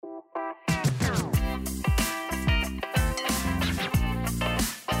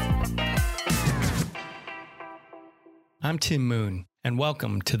I'm Tim Moon, and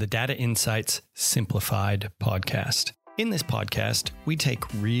welcome to the Data Insights Simplified podcast. In this podcast, we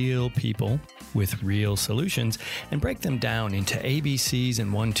take real people with real solutions and break them down into ABCs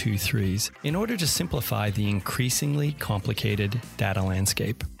and 1, 2, 3s in order to simplify the increasingly complicated data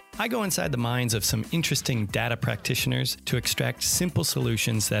landscape. I go inside the minds of some interesting data practitioners to extract simple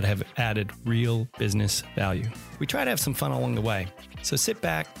solutions that have added real business value. We try to have some fun along the way. So sit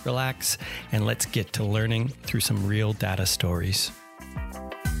back, relax, and let's get to learning through some real data stories.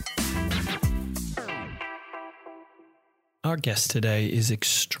 Our guest today is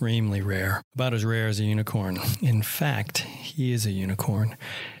extremely rare, about as rare as a unicorn. In fact, he is a unicorn.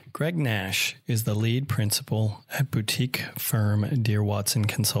 Greg Nash is the lead principal at boutique firm Dear Watson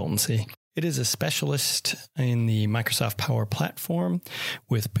Consultancy. It is a specialist in the Microsoft Power Platform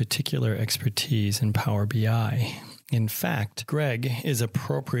with particular expertise in Power BI. In fact, Greg is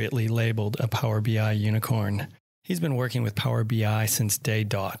appropriately labeled a Power BI unicorn. He's been working with Power BI since day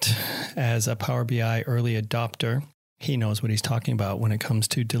dot. As a Power BI early adopter, he knows what he's talking about when it comes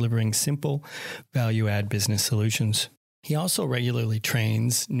to delivering simple value-add business solutions. He also regularly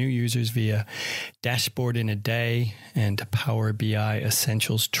trains new users via Dashboard in a Day and Power BI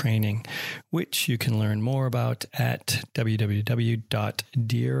Essentials training, which you can learn more about at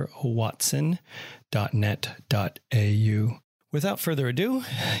www.dearwatson.net.au. Without further ado,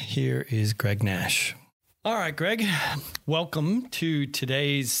 here is Greg Nash. All right, Greg, welcome to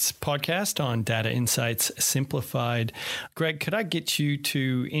today's podcast on Data Insights Simplified. Greg, could I get you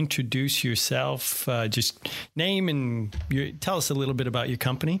to introduce yourself, just name and tell us a little bit about your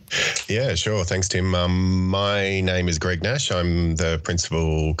company? Yeah, sure. Thanks, Tim. My name is Greg Nash. I'm the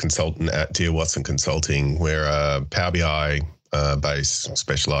principal consultant at Dear Watson Consulting. We're a Power BI based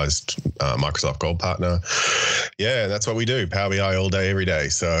specialized Microsoft Gold partner. Yeah, that's what we do. Power BI all day, every day.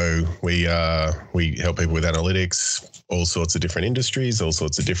 So we help people with analytics, all sorts of different industries, all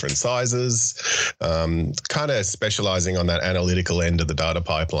sorts of different sizes, kind of specializing on that analytical end of the data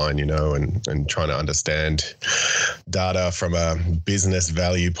pipeline, and trying to understand data from a business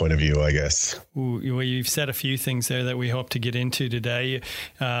value point of view, I guess. Well, you've said a few things there that we hope to get into today.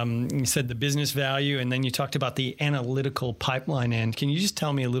 You said the business value, and then you talked about the analytical pipeline end. Can you just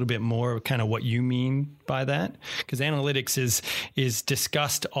tell me a little bit more kind of what you mean by that? Because analytics is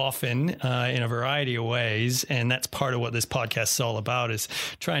discussed often in a variety of ways, and that's part of what this podcast is all about, is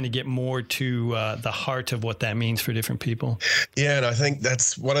trying to get more to the heart of what that means for different people. Yeah, and I think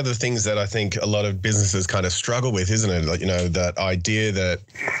that's one of the things that I think a lot of businesses kind of struggle with, isn't it? Like, that idea that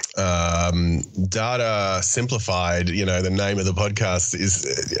data simplified, the name of the podcast is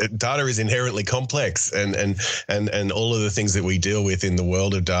data is inherently complex, and all of the things that we deal with in the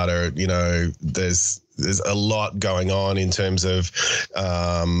world of data, there's a lot going on in terms of,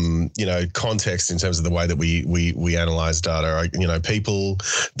 context, in terms of the way that we analyze data. People,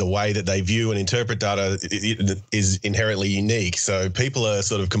 the way that they view and interpret data is inherently unique. So people are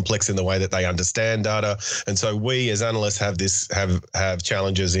sort of complex in the way that they understand data. And so we as analysts have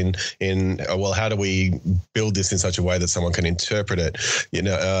challenges in how do we build this in such a way that someone can interpret it?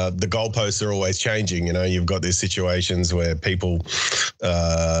 The goalposts are always changing. You've got these situations where people,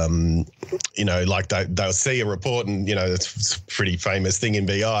 they'll see a report, and it's a pretty famous thing in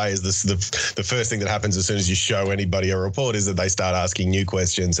BI is the first thing that happens as soon as you show anybody a report is that they start asking new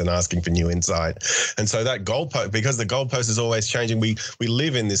questions and asking for new insight. And so that goalpost, because the goalpost is always changing, we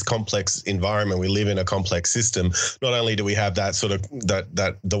live in this complex environment. We live in a complex system. Not only do we have that sort of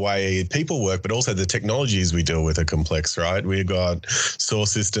that the way people work, but also the technologies we deal with are complex, right? We've got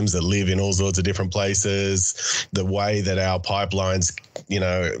source systems that live in all sorts of different places. The way that our pipelines,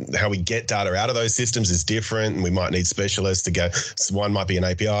 how we get data out of those systems is different, and we might need specialists to go. One might be an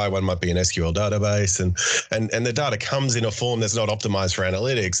API, one might be an SQL database, and the data comes in a form that's not optimized for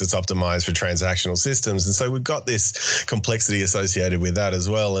analytics. It's optimized for transactional systems, and so we've got this complexity associated with that as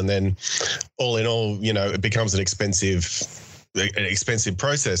well. And then, all in all, it becomes an expensive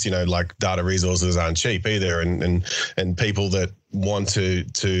process. Like data resources aren't cheap either, and people that want to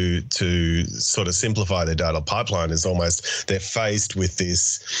sort of simplify their data pipeline is almost, they're faced with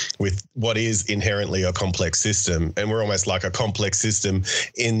what is inherently a complex system, and we're almost like a complex system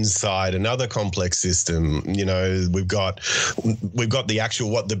inside another complex system. We've got the actual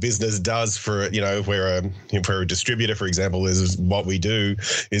what the business does for if we're a distributor, for example, is what we do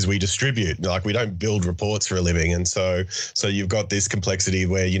is we distribute. Like, we don't build reports for a living, and so you've got this complexity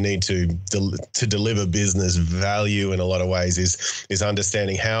where you need to deliver business value in a lot of ways is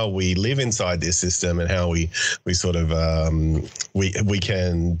understanding how we live inside this system and how we sort of we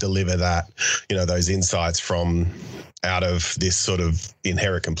can deliver that, those insights from out of this sort of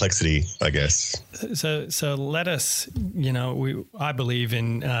inherent complexity, I guess. So let us, I believe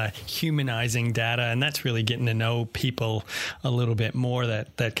in humanizing data, and that's really getting to know people a little bit more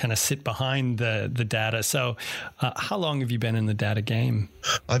that kind of sit behind the data. So how long have you been in the data game?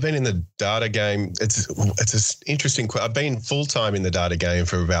 I've been in the data game. It's an interesting. I've been full-time in the data game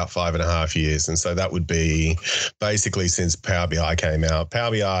for about 5.5 years. And so that would be basically since Power BI came out.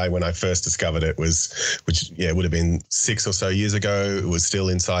 Power BI, when I first discovered it, would have been 6 or so years ago. It was still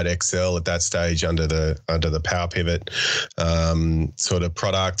inside Excel at that stage under the Power Pivot sort of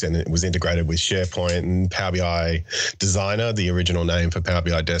product, and it was integrated with SharePoint. And Power BI Designer, the original name for Power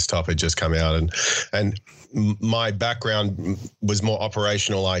BI Desktop, had just come out, and my background was more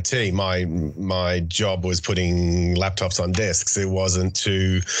operational IT. My job was putting laptops on desks. It wasn't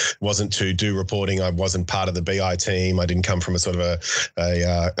to do reporting. I wasn't part of the BI team. I didn't come from a sort of a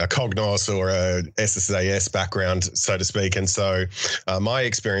Cognos or a SSAS background, so to speak. And so my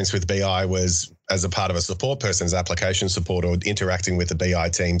experience with BI was as a part of a support person, as application support, or interacting with the BI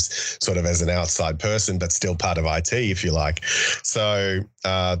teams sort of as an outside person, but still part of IT, if you like. So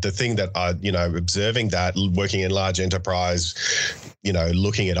the thing that observing that, working in large enterprise,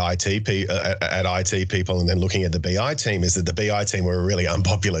 looking at IT people and then looking at the BI team, is that the BI team were a really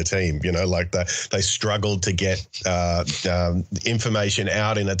unpopular team. They struggled to get information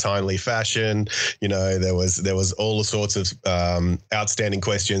out in a timely fashion. There was all sorts of outstanding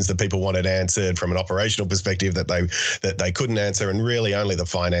questions that people wanted answered from an operational perspective that they couldn't answer, and really only the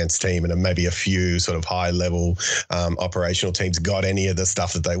finance team and maybe a few sort of high level operational teams got any of the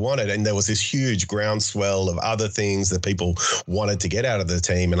stuff that they wanted. And there was this huge groundswell of other things that people wanted to get out of the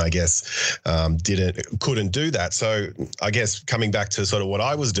team, and I guess couldn't do that. So I guess coming back to sort of what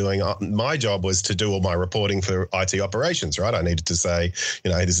I was doing, my job was to do all my reporting for IT operations, right? I needed to say,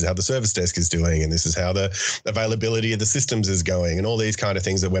 this is how the service desk is doing, and this is how the availability of the systems is going, and all these kind of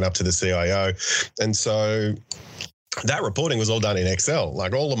things that went up to the CIO. And so that reporting was all done in Excel.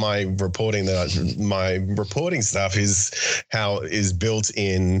 Like all of my reporting stuff is built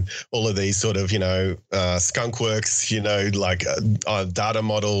in all of these sort of, skunkworks, data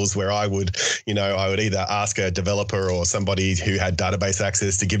models where I would either ask a developer or somebody who had database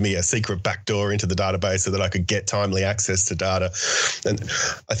access to give me a secret backdoor into the database so that I could get timely access to data. And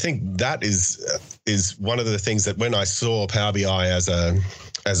I think that is one of the things that when I saw Power BI as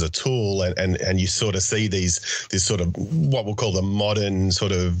a tool, and you sort of see this sort of what we'll call the modern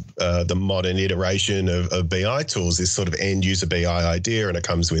iteration of BI tools, this sort of end user BI idea, and it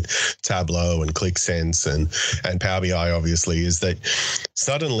comes with Tableau and ClickSense and Power BI obviously, is that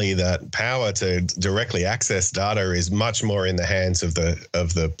suddenly that power to directly access data is much more in the hands of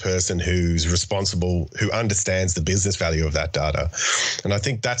the person who's responsible, who understands the business value of that data. And I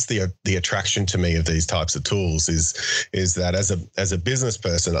think that's the attraction to me of these types of tools is that as a business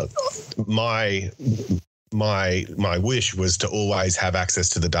person, my wish was to always have access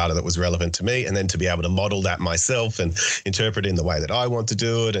to the data that was relevant to me, and then to be able to model that myself and interpret it in the way that I want to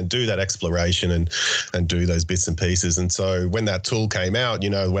do it, and do that exploration and do those bits and pieces. And so when that tool came out,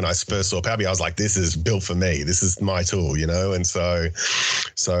 when I first saw Power BI, I was like, this is built for me. This is my tool, and so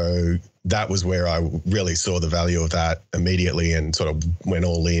that was where I really saw the value of that immediately, and sort of went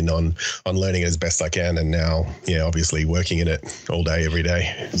all in on learning it as best I can. And now, obviously working in it all day, every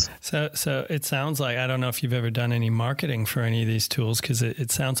day. So it sounds like, I don't know if you've ever done any marketing for any of these tools, because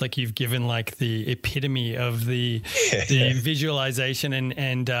it sounds like you've given like the epitome of the visualization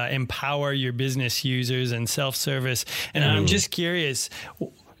and empower your business users and self-service. And I'm just curious,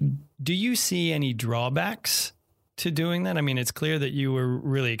 do you see any drawbacks to doing that? I mean, it's clear that you were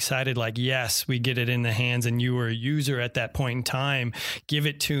really excited, like, yes, we get it in the hands, and you were a user at that point in time. Give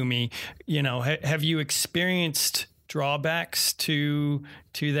it to me. Have you experienced drawbacks to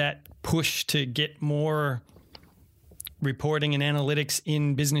that push to get more reporting and analytics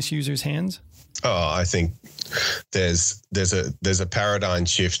in business users' hands? Oh, I think there's a paradigm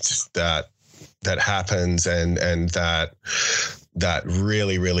shift that happens, and that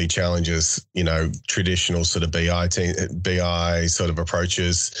really, really challenges, traditional sort of BI sort of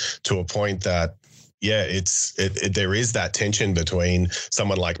approaches, to a point that, there is that tension between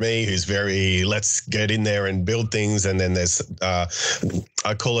someone like me who's very, let's get in there and build things, and then there's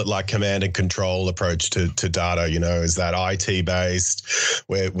I call it like command and control approach to data. Is that IT based,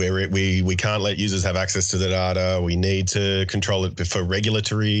 where we can't let users have access to the data. We need to control it for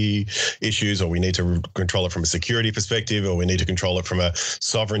regulatory issues, or we need to control it from a security perspective, or we need to control it from a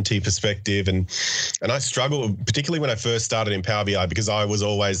sovereignty perspective. And I struggle, particularly when I first started in Power BI, because I was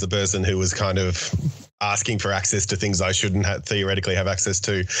always the person who was kind of asking for access to things I shouldn't theoretically have access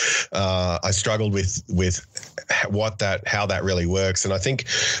to. I struggled with how that really works, and I think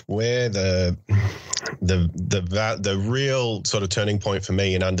where the real sort of turning point for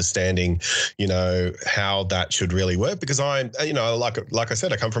me in understanding, how that should really work, because I like I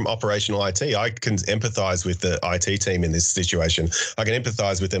said, I come from operational IT. I can empathize with the IT team in this situation. I can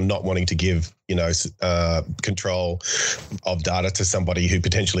empathize with them not wanting to give control of data to somebody who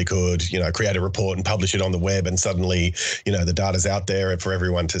potentially could, create a report and publish it on the web, and suddenly, the data's out there for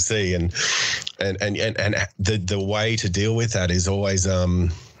everyone to see. And the way to deal with that is always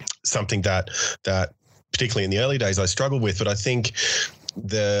something that particularly in the early days I struggled with. But I think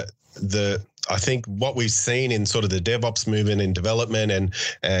I think what we've seen in sort of the DevOps movement in development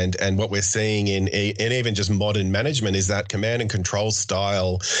and what we're seeing in even just modern management is that command and control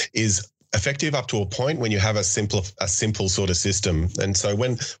style is effective up to a point when you have a simple sort of system. And so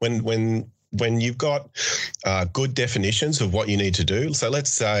when you've got good definitions of what you need to do, so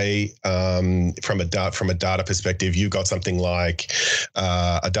let's say from a data perspective, you've got something like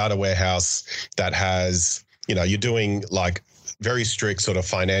a data warehouse that has, you're doing like very strict sort of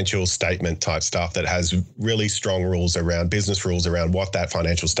financial statement type stuff that has really strong business rules around what that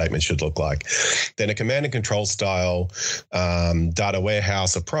financial statement should look like. Then a command and control style data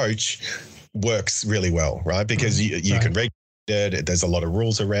warehouse approach works really well, right? Because you can regulate it. There's a lot of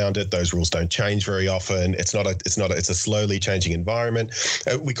rules around it. Those rules don't change very often. It's a slowly changing environment.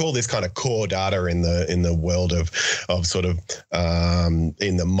 We call this kind of core data in the world of sort of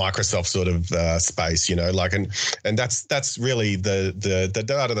in the Microsoft sort of space, and that's really the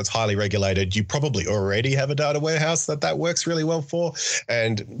data that's highly regulated. You probably already have a data warehouse that works really well for,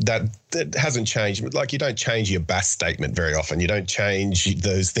 and that hasn't changed. Like, you don't change your BAS statement very often. You don't change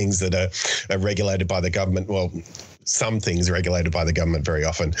those things that are regulated by the government. Well, some things are regulated by the government very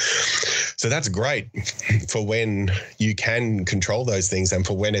often. So that's great for when you can control those things and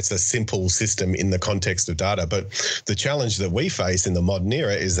for when it's a simple system in the context of data. But the challenge that we face in the modern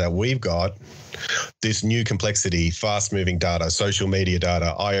era is that we've got this new complexity, fast-moving data, social media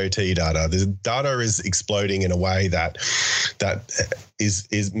data, IoT data. The data is exploding in a way that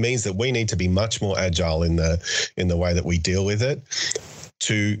means that we need to be much more agile in the way that we deal with it.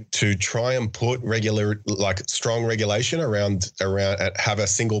 To try and put strong regulation around have a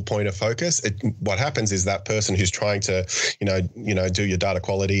single point of focus. What happens is that person who's trying to, do your data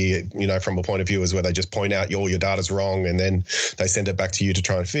quality, from a point of view is where they just point out all your data's wrong and then they send it back to you to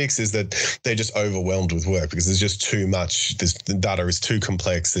try and fix, is that they're just overwhelmed with work because there's just too much. The data is too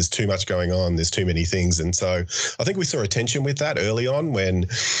complex. There's too much going on. There's too many things. And so I think we saw a tension with that early on when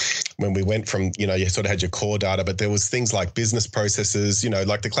we went from, you sort of had your core data, but there was things like business processes.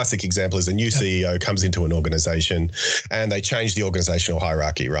 Like the classic example is a new CEO comes into an organization and they change the organizational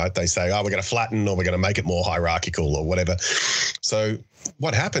hierarchy, right? They say, we're going to flatten or we're going to make it more hierarchical or whatever. So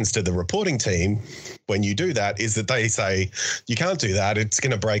what happens to the reporting team when you do that is that they say, you can't do that. It's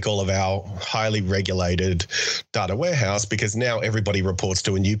going to break all of our highly regulated data warehouse because now everybody reports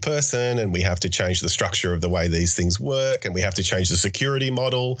to a new person and we have to change the structure of the way these things work and we have to change the security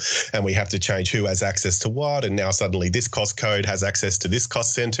model and we have to change who has access to what. And now suddenly this cost code has access to this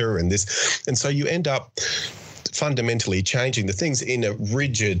cost center and this. And so you end up fundamentally changing the things in a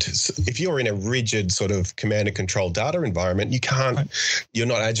rigid, if you're in a rigid sort of command and control data environment, you're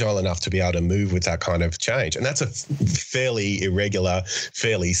not agile enough to be able to move with that kind of change. And that's a fairly irregular,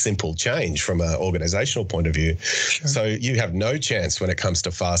 fairly simple change from an organizational point of view. Sure. So you have no chance when it comes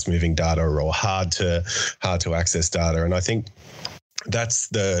to fast moving data or hard to access data. And I think that's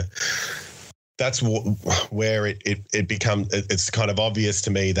where it becomes, it's kind of obvious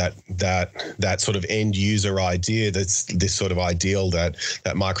to me that sort of end user idea, that's this sort of ideal that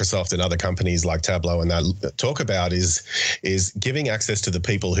Microsoft and other companies like Tableau and that talk about is giving access to the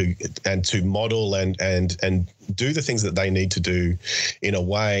people and to model and do the things that they need to do in a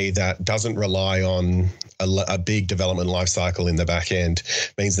way that doesn't rely on a big development life cycle in the back end.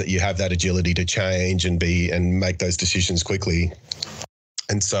 Means that you have that agility to change and make those decisions quickly.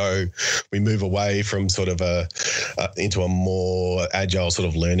 And so we move away from sort of into a more agile sort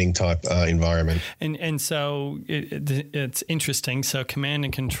of learning type environment. And so it's interesting. So command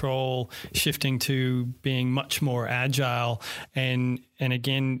and control shifting to being much more agile. And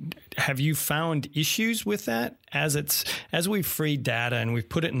again, have you found issues with that as we've freed data and we've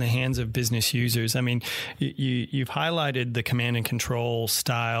put it in the hands of business users? I mean, you've highlighted the command and control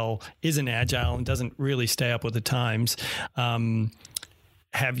style isn't agile and doesn't really stay up with the times.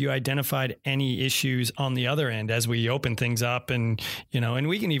 have you identified any issues on the other end as we open things up? And, and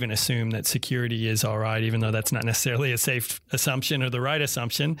we can even assume that security is all right, even though that's not necessarily a safe assumption or the right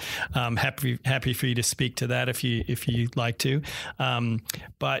assumption. Happy for you to speak to that if you'd like to.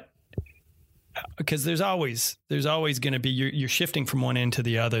 But because there's always going to be, you're shifting from one end to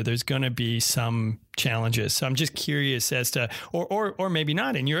the other. There's going to be some challenges. So I'm just curious as to, or maybe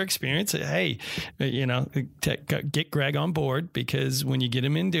not in your experience, hey, get Greg on board, because when you get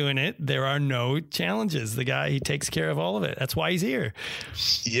him in doing it, there are no challenges. The guy, he takes care of all of it. That's why he's here.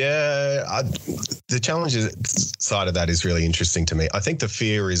 Yeah. The challenges side of that is really interesting to me. I think the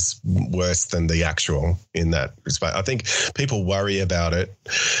fear is worse than the actual in that respect. I think people worry about it,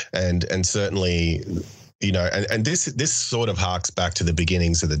 and certainly, and this sort of harks back to the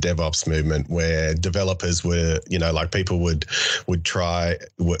beginnings of the DevOps movement, where developers were, people were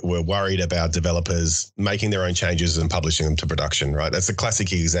worried about developers making their own changes and publishing them to production, right? That's a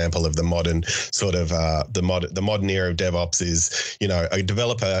classic example of the modern sort of the modern era of DevOps is, a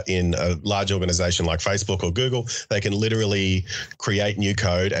developer in a large organization like Facebook or Google, they can literally create new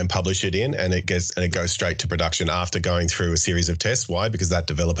code and publish it in, and it goes straight to production after going through a series of tests. Why? Because that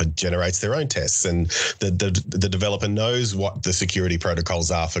developer generates their own tests, and the developer knows what the security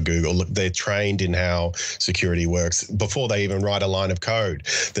protocols are for Google. Look, they're trained in how security works before they even write a line of code,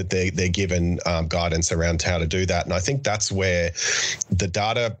 that they're given guidance around how to do that. And I think that's where the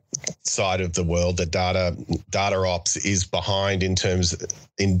data side of the world, the data ops is behind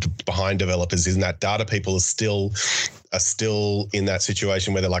behind developers, in that data people are still in that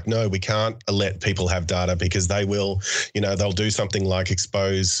situation where they're like, no, we can't let people have data, because they will, they'll do something like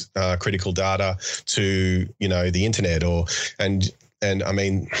expose critical data to, the internet And I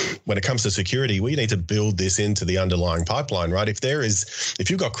mean, when it comes to security, we need to build this into the underlying pipeline, right? If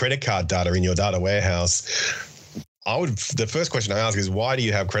you've got credit card data in your data warehouse, the first question I ask is, why do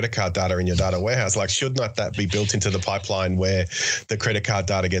you have credit card data in your data warehouse? Like, should not that be built into the pipeline where the credit card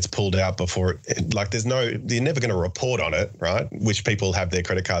data gets pulled out before you're never going to report on it, right? Which people have their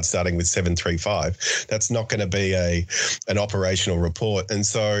credit card starting with 735. That's not going to be an operational report. And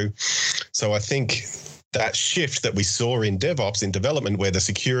so I think that shift that we saw in DevOps, in development, where the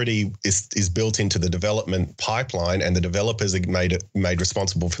security is built into the development pipeline and the developers are made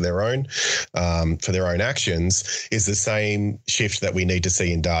responsible for their own actions, is the same shift that we need to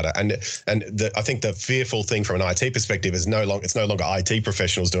see in data. And I think the fearful thing from an IT perspective is it's no longer IT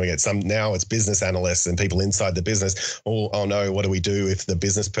professionals doing it. Now it's business analysts and people inside the business. Oh no, what do we do if the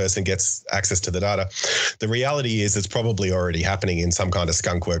business person gets access to the data? The reality is it's probably already happening in some kind of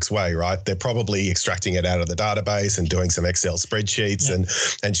skunkworks way, right? They're probably extracting it out of the database and doing some Excel spreadsheets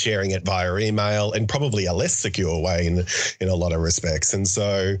and sharing it via email, and probably a less secure way in a lot of respects. And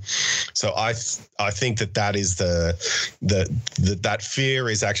so I think that is that fear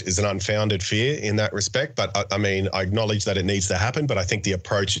is an unfounded fear in that respect. But I mean, I acknowledge that it needs to happen, but I think the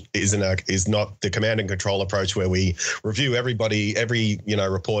approach is not the command and control approach where we review every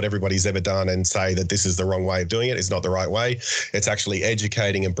report everybody's ever done and say that this is the wrong way of doing it. It's not the right way. It's actually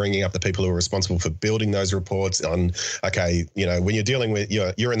educating and bringing up the people who are responsible for building those reports on, okay, when you're dealing with,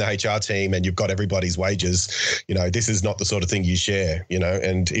 you're in the HR team and you've got everybody's wages, this is not the sort of thing you share,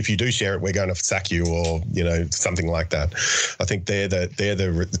 and if you do share it, we're going to sack you, or, something like that. I think they're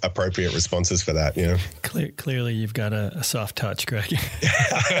the appropriate responses for that, Clearly you've got a soft touch, Greg.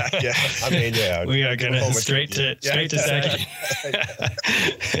 Yeah. I mean, yeah. We are going to straight to sacking.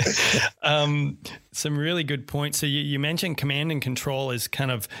 Some really good points. So you mentioned command and control is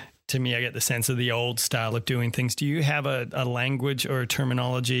kind of, to me, I get the sense of the old style of doing things. Do you have a language or a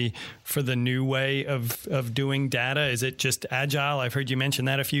terminology for the new way of doing data? Is it just agile? I've heard you mention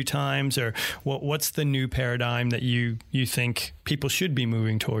that a few times. Or what's the new paradigm that you think people should be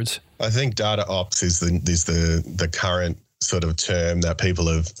moving towards? I think data ops is the current sort of term that people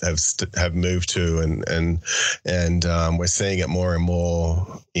have moved to, and we're seeing it more and more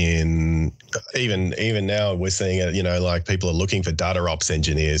in even now. We're seeing it, like people are looking for data ops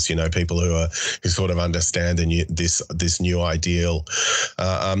engineers, people who sort of understand this new ideal.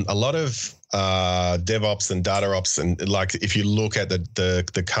 A lot of DevOps and data ops, and like if you look at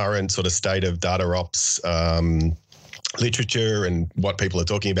the current sort of state of data ops literature and what people are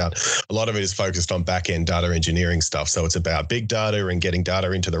talking about, a lot of it is focused on back-end data engineering stuff. So it's about big data and getting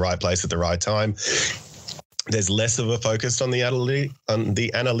data into the right place at the right time. there's less of a focus on the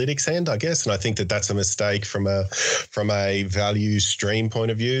analytics end, I guess, and I think that that's a mistake from a value stream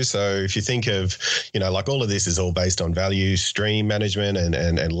point of view. So if you think of, like all of this is all based on value stream management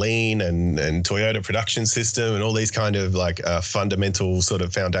and lean and Toyota production system and all these kind of like fundamental sort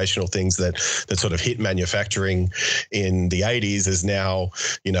of foundational things that sort of hit manufacturing in the 80s is now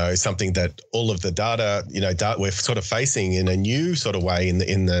something that all of the data we're sort of facing in a new sort of way in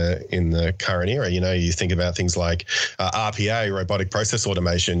the current era. You think about things like RPA, robotic process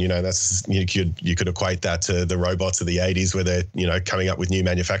automation. That's you could equate that to the robots of the 80s, where they're coming up with new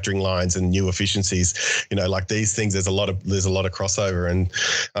manufacturing lines and new efficiencies. Like these things, there's a lot of crossover, and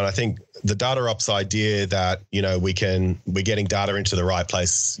I think the DataOps idea that we're getting data into the right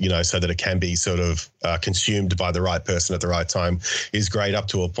place, so that it can be sort of consumed by the right person at the right time is great up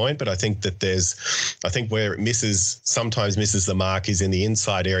to a point. But I think that where it sometimes misses the mark is in the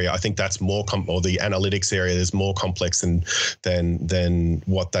insight area. I think that's more or the analytics area is more complex than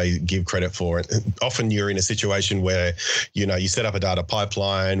what they give credit for. And often you're in a situation where you set up a data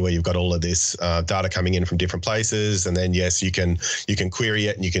pipeline where you've got all of this data coming in from different places, and then yes, you can query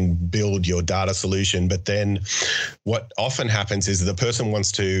it and you can build your data solution. But then what often happens is the person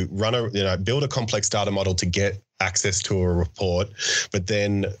wants to build a complex data model to get access to a report, but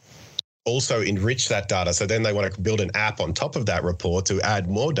then also enrich that data. So then they want to build an app on top of that report to add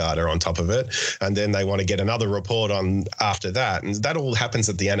more data on top of it. And then they want to get another report on after that. And that all happens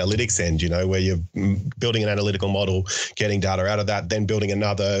at the analytics end, where you're building an analytical model, getting data out of that, then building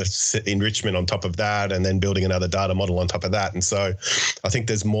another enrichment on top of that, and then building another data model on top of that. And so I think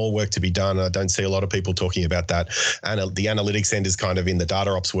there's more work to be done. I don't see a lot of people talking about that. And the analytics end is kind of in the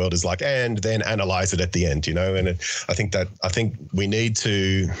DataOps world is like, and then analyze it at the end, and I think we need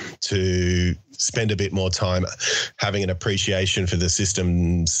to spend a bit more time having an appreciation for the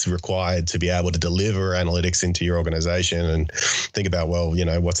systems required to be able to deliver analytics into your organization, and think about,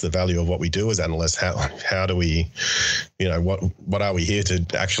 what's the value of what we do as analysts? How do we, what are we here to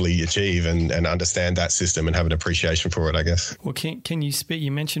actually achieve and understand that system and have an appreciation for it, I guess. Well, can you speak,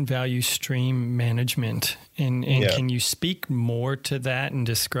 you mentioned value stream management, and can you speak more to that and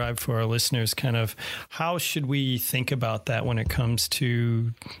describe for our listeners kind of how should we think about that when it comes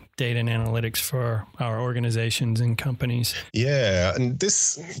to data and analytics for our organizations and companies? Yeah, and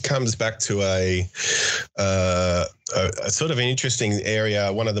this comes back to a sort of an interesting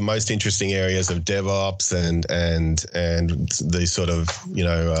area, one of the most interesting areas of DevOps and the sort of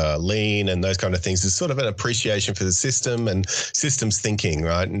lean and those kind of things is sort of an appreciation for the system and systems thinking,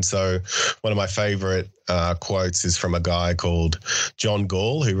 right? And so one of my favorite quotes is from a guy called John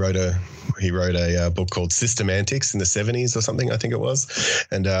Gall, who wrote a book called Systemantics in the 70s or something, I think it was.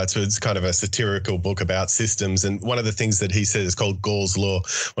 And it's kind of a satirical book about systems. And one of the things that he says is called Gall's Law.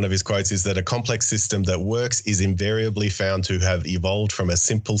 One of his quotes is that a complex system that works is invariably found to have evolved from a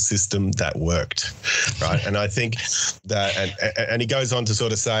simple system that worked, right? And I think that, and he goes on to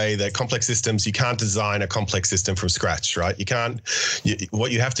sort of say that complex systems, you can't design a complex system from scratch, right?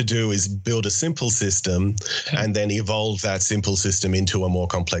 What you have to do is build a simple system and then evolve that simple system into a more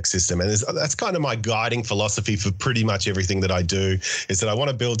complex system. And that's kind of my guiding philosophy for pretty much everything that I do, is that I want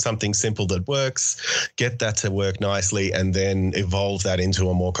to build something simple that works, get that to work nicely, and then evolve that into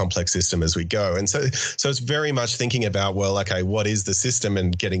a more complex system as we go. And so it's very much thinking about, well, okay, what is the system,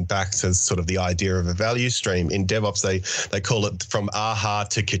 and getting back to sort of the idea of a value stream. In DevOps, they call it from aha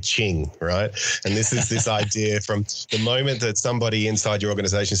to ka-ching, right? And this is this idea from the moment that somebody inside your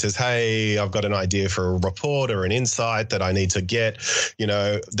organization says, hey, I've got an idea for a report or an insight that I need to get,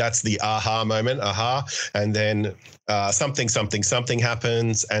 that's the aha moment, and then something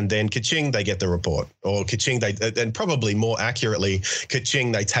happens, and then ka-ching, they get the report, or ka-ching, and probably more accurately,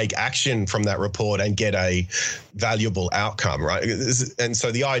 ka-ching, they take action from that report and get a valuable outcome, right? And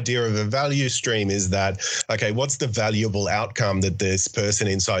so the idea of a value stream is that, okay, what's the valuable outcome that this person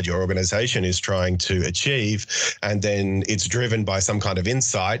inside your organization is trying to achieve? And then it's driven by some kind of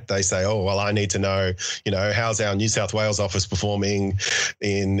insight. They say, oh, well, I need to know, how's our New South Wales office performing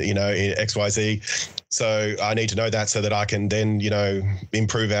in XYZ? So I need to know that so that I can then,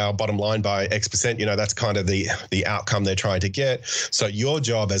 improve our bottom line by X percent. That's kind of the outcome they're trying to get. So your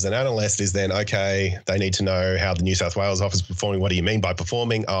job as an analyst is then, okay, they need to know how the New South Wales office is performing. What do you mean by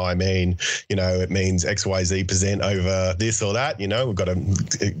performing? Oh, I mean, it means XYZ percent over this or that. We've got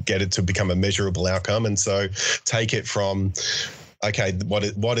to get it to become a measurable outcome. And so take it from okay,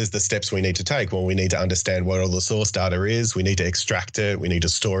 what is the steps we need to take? Well, we need to understand what all the source data is. We need to extract it. We need to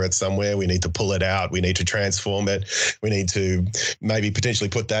store it somewhere. We need to pull it out. We need to transform it. We need to maybe potentially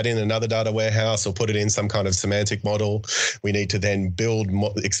put that in another data warehouse or put it in some kind of semantic model. We need to then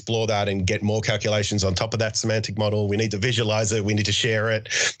explore that and get more calculations on top of that semantic model. We need to visualize it. We need to share it,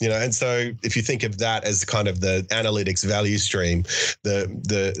 and so if you think of that as kind of the analytics value stream,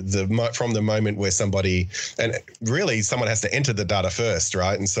 from the moment where somebody, and really someone has to enter the data first,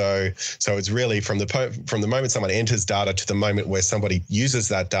 right? And so it's really from the moment someone enters data to the moment where somebody uses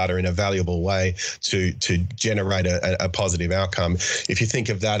that data in a valuable way to generate a positive outcome. If you think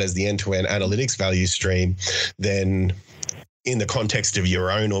of that as the end-to-end analytics value stream, then in the context of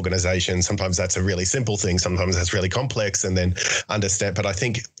your own organization, sometimes that's a really simple thing, sometimes that's really complex, and then understand. But I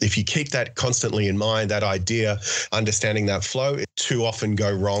think if you keep that constantly in mind, that idea, understanding that flow, it too often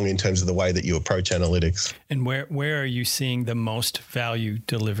go wrong in terms of the way that you approach analytics. And where are you seeing the most value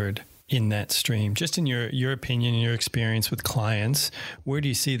delivered in that stream? Just in your opinion, your experience with clients, where do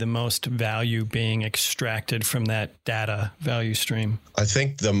you see the most value being extracted from that data value stream? I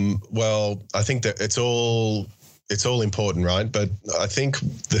think that it's all important, right? But I think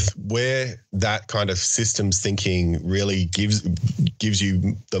where that kind of systems thinking really gives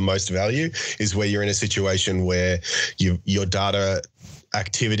you the most value is where you're in a situation where your data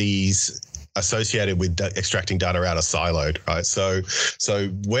activities associated with extracting data out of siloed, right? So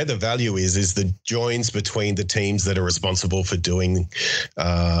where the value is the joins between the teams that are responsible for doing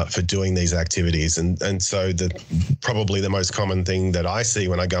these activities, and so probably the most common thing that I see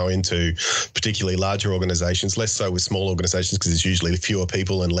when I go into particularly larger organizations, less so with small organizations because it's usually fewer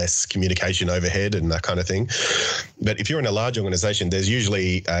people and less communication overhead and that kind of thing. But if you're in a large organization, there's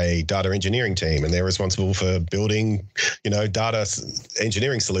usually a data engineering team, and they're responsible for building, data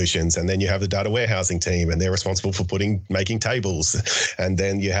engineering solutions, and then you have the data warehousing team, and they're responsible for making tables. And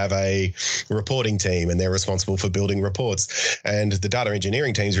then you have a reporting team, and they're responsible for building reports. And the data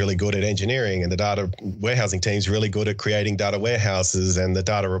engineering team is really good at engineering, and the data warehousing team is really good at creating data warehouses, and the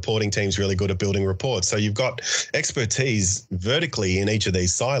data reporting team is really good at building reports. So you've got expertise vertically in each of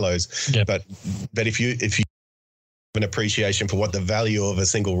these silos. Yep. But if you an appreciation for what the value of a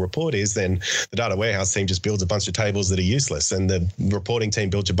single report is, then the data warehouse team just builds a bunch of tables that are useless, and the reporting team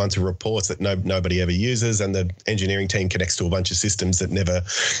builds a bunch of reports that nobody ever uses, and the engineering team connects to a bunch of systems that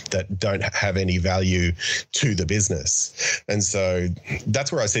don't have any value to the business. And so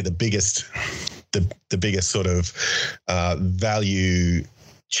that's where I see the biggest sort of value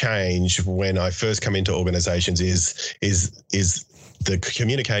change when I first come into organizations is the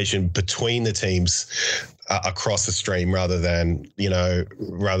communication between the teams across the stream rather than I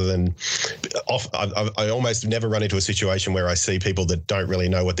almost never run into a situation where I see people that don't really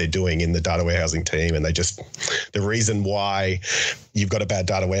know what they're doing in the data warehousing team, and the reason why you've got a bad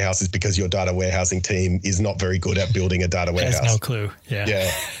data warehouse is because your data warehousing team is not very good at building a data warehouse. Has no clue.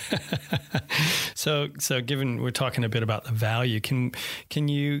 Yeah. So given we're talking a bit about the value, can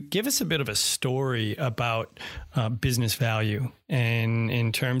you give us a bit of a story about business value, and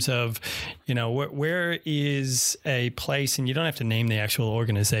in terms of, where is a place, and you don't have to name the actual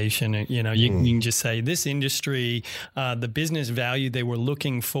organization, you can just say this industry, the business value they were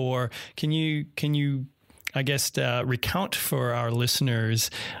looking for. Can you I guess, recount for our listeners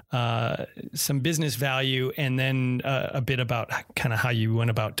some business value, and then a bit about kind of how you went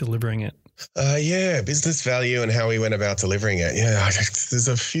about delivering it? Business value and how we went about delivering it. Yeah, there's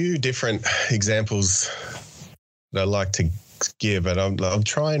a few different examples that I like to give, but I'll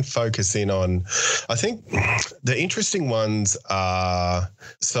try and focus in on, I think the interesting ones are,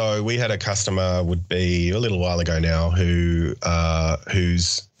 so we had a customer, would be a little while ago now,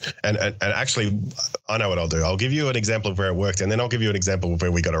 who's and actually, I know what I'll do. I'll give you an example of where it worked, and then I'll give you an example of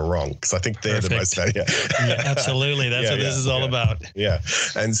where we got it wrong, because I think they're the most value. Yeah, absolutely. That's what this is all about. Yeah.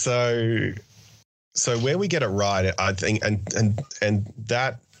 And so where we get it right, I think, and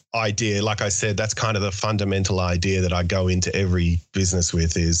that idea, like I said, that's kind of the fundamental idea that I go into every business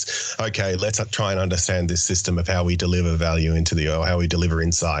with is, okay, let's try and understand this system of how we deliver value or how we deliver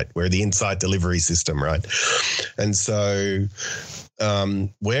insight. We're the insight delivery system, right? And so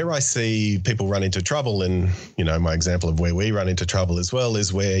where I see people run into trouble, and my example of where we run into trouble as well,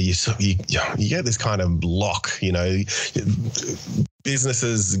 is where you get this kind of lock.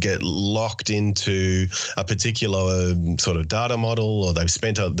 Businesses get locked into a particular sort of data model, or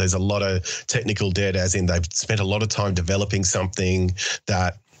there's a lot of technical debt, as in they've spent a lot of time developing something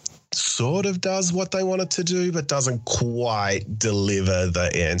that sort of does what they want it to do, but doesn't quite deliver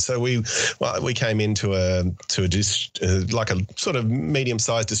the end. So we came into like a sort of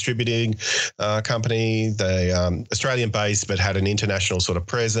medium-sized distributing company. They Australian-based, but had an international sort of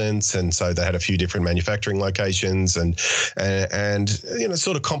presence, and so they had a few different manufacturing locations, and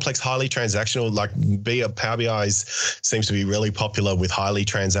sort of complex, highly transactional. Like Power BI seems to be really popular with highly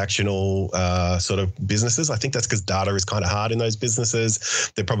transactional sort of businesses. I think that's because data is kind of hard in those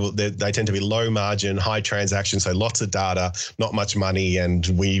businesses. They tend to be low margin, high transaction, so lots of data, not much money, and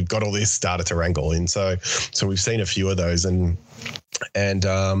we've got all this data to wrangle in. So we've seen a few of those, and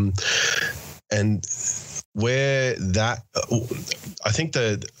where that, I think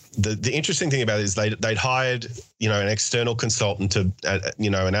the interesting thing about it is they'd hired, an external consultant to,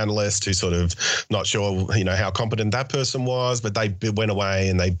 an analyst who sort of not sure, how competent that person was, but they went away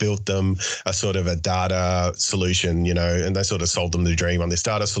and they built them a sort of a data solution, and they sort of sold them the dream on this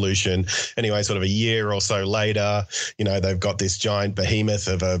data solution. Anyway, sort of a year or so later, they've got this giant behemoth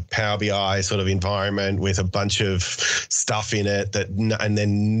of a Power BI sort of environment with a bunch of stuff in it and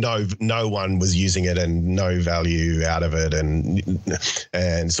then no one was using it and no value out of it.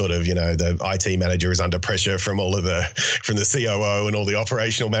 And sort of, the IT manager is under pressure from the COO and all the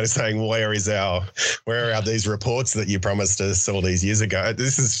operational matters saying, where are these reports that you promised us all these years ago?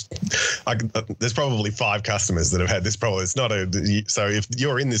 There's probably 5 customers that have had this problem. It's not so if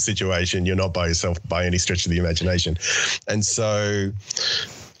you're in this situation, you're not by yourself by any stretch of the imagination. And so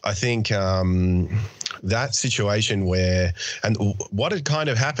I think that situation and what had kind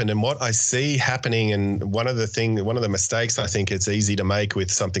of happened and what I see happening, and one of the mistakes I think it's easy to make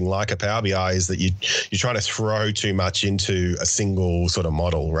with something like a Power BI is that you're trying to throw too much into a single sort of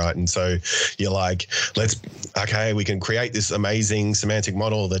model, right? And so you're like, we can create this amazing semantic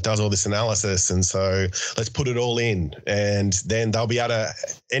model that does all this analysis, and so let's put it all in, and then they'll be able to,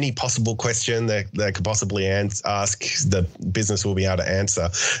 any possible question that they could possibly ask, the business will be able to answer.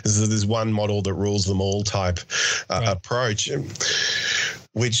 There's one model that rules them all type approach,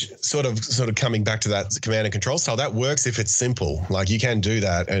 which sort of coming back to that command and control style, that works if it's simple. Like you can do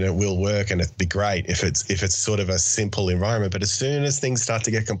that and it will work and it'd be great if it's sort of a simple environment. But as soon as things start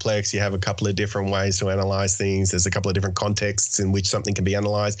to get complex, you have a couple of different ways to analyze things. There's a couple of different contexts in which something can be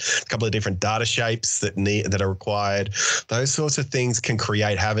analyzed, a couple of different data shapes that are required. Those sorts of things can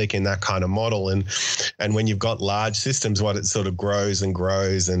create havoc in that kind of model. And when you've got large systems, what it sort of grows and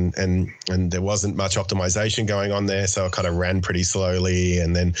grows, and there wasn't much optimization going on there, so it kind of ran pretty slowly.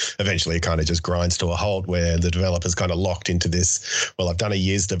 And then eventually it kind of just grinds to a halt where the developer's kind of locked into this, well, I've done a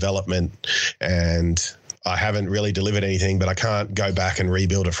year's development and I haven't really delivered anything, but I can't go back and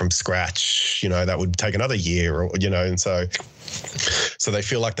rebuild it from scratch. That would take another year, and so they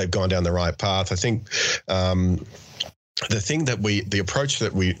feel like they've gone down the right path. I think the approach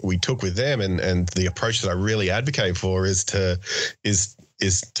that we took with them and the approach that I really advocate for is to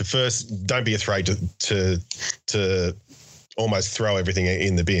first, don't be afraid to almost throw everything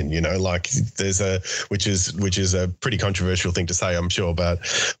in the bin, like which is a pretty controversial thing to say, I'm sure, but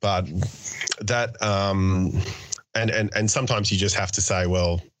that, and sometimes you just have to say,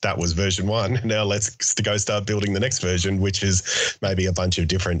 well, that was version 1. Now let's go start building the next version, which is maybe a bunch of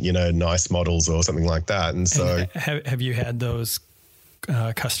different, nice models or something like that. And so have you had those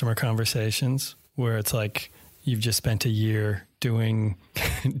customer conversations where it's like, you've just spent a year doing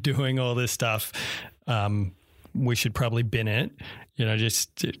all this stuff, we should probably bin it,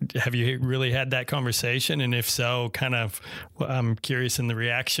 just have you really had that conversation? And if so, kind of, I'm curious in the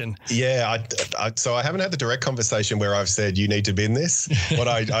reaction. Yeah. So I haven't had the direct conversation where I've said, you need to bin this. What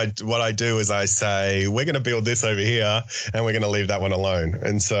I do is I say, we're going to build this over here and we're going to leave that one alone.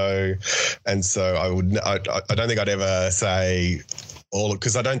 And so I don't think I'd ever say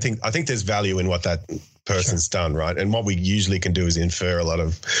because I think there's value in what that person's done, right? And what we usually can do is infer a lot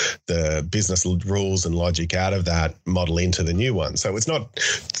of the business rules and logic out of that model into the new one. So it's not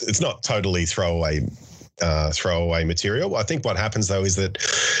totally throwaway material. I think what happens though is that,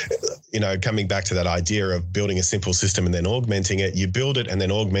 coming back to that idea of building a simple system and then augmenting it, you build it and then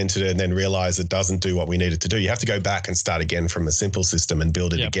augment it and then realize it doesn't do what we need it to do. You have to go back and start again from a simple system and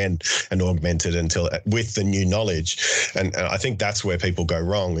build it again and augment it until with the new knowledge. And I think that's where people go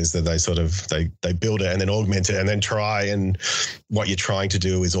wrong, is that they build it and then augment it and then try, and what you're trying to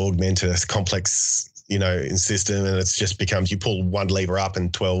do is augment a complex in system, and it's just becomes, you pull one lever up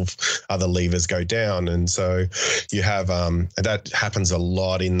and 12 other levers go down. And so you have, and that happens a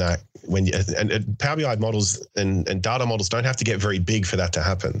lot in that and Power BI models and data models don't have to get very big for that to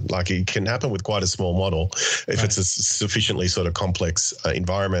happen. Like it can happen with quite a small model if it's a sufficiently sort of complex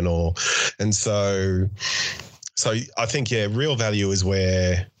environment and so I think, real value is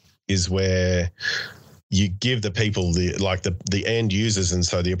where, is where you give the people the end users. And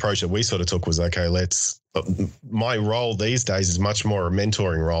so the approach that we sort of took was, okay, my role these days is much more a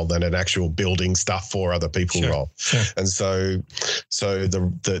mentoring role than an actual building stuff for other people role. Sure. And so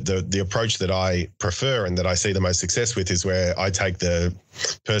the approach that I prefer and that I see the most success with is where I take the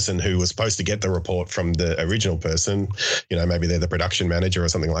person who was supposed to get the report from the original person, maybe they're the production manager or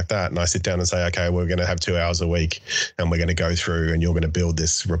something like that. And I sit down and say, okay, we're going to have 2 hours a week and we're going to go through and you're going to build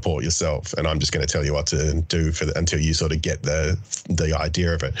this report yourself. And I'm just going to tell you what to do until you sort of get the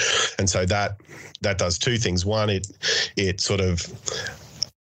idea of it. And so that does two things. One, it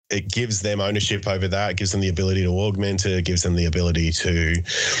gives them ownership over that. It gives them the ability to augment it. It gives them the ability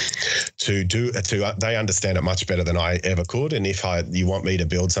they understand it much better than I ever could. And if you want me to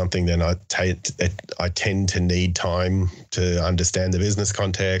build something, then I tend to need time to understand the business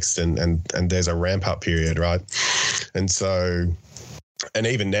context and there's a ramp up period, right? And so, and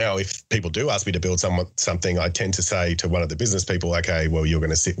even now, if people do ask me to build something, I tend to say to one of the business people, okay, well, you're going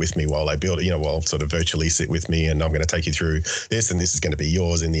to sit with me while I build it, sort of virtually sit with me and I'm going to take you through this and this is going to be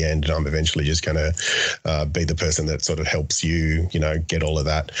yours in the end. And I'm eventually just going to be the person that sort of helps you, get all of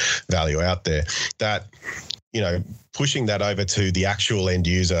that value out there. That, pushing that over to the actual end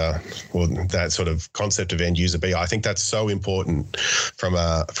user or that sort of concept of end user BI, I think that's so important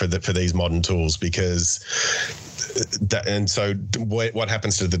for these modern tools because what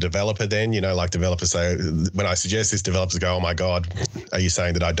happens to the developer then? Like developers say, when I suggest this, developers go, oh my God, are you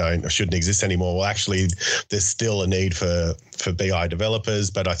saying that I shouldn't exist anymore? Well, actually, there's still a need for BI developers,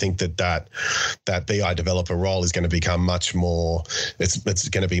 but I think that BI developer role is going to become much more, it's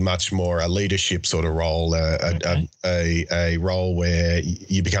going to be much more a leadership sort of role, a role where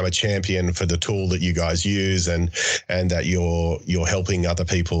you become a champion for the tool that you guys use and that you're helping other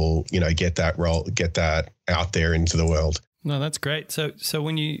people, get that out there into the world. No, that's great. So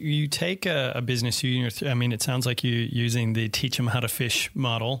when you take a business unit, it sounds like you're using the teach them how to fish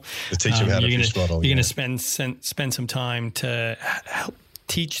model. The teach them how to fish model. You're going to spend some time to help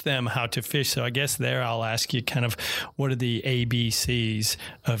teach them how to fish. So I guess there I'll ask you kind of what are the ABCs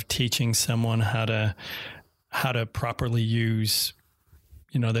of teaching someone how to properly use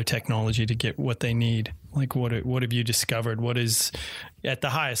their technology to get what they need. Like what have you discovered? What is at the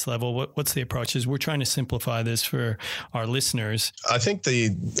highest level? What's the approaches? We're trying to simplify this for our listeners. I think the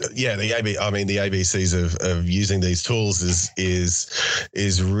ABCs of using these tools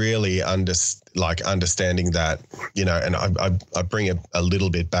is really understanding that, and I bring a little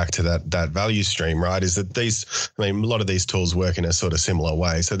bit back to that value stream, right? Is that a lot of these tools work in a sort of similar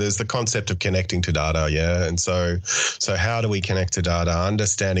way. So there's the concept of connecting to data, yeah. And so how do we connect to data?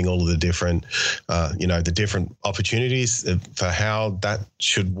 Understanding all of the different, the different opportunities for how that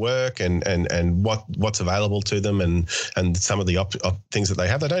should work and what's available to them and some of the things that they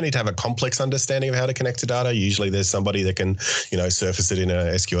have. They don't need to have a complex understanding of how to connect to data. Usually there's somebody that can, surface it in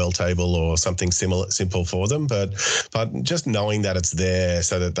a SQL table or something simple for them. But just knowing that it's there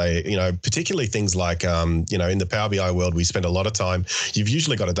so that they, particularly things like, in the Power BI world, we spend a lot of time. You've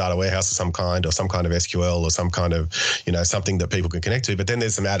usually got a data warehouse of some kind or some kind of SQL or some kind of, something that people can connect to. But then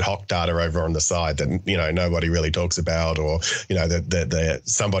there's some ad hoc data over on the side that, nobody really talks about or, that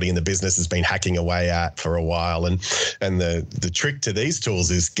somebody in the business has been hacking away at for a while. And the trick to these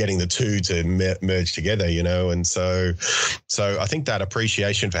tools is getting the two to merge together, and so I think that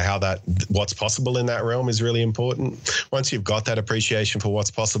appreciation for what's possible in that realm is really important. Once you've got that appreciation for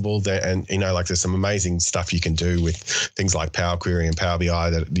what's possible there, and, there's some amazing stuff you can do with things like Power Query and Power BI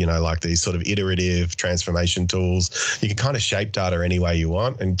that, like these sort of iterative transformation tools, you can kind of shape data any way you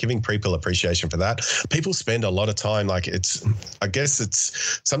want and giving people appreciation for that. People spend a lot of time, I guess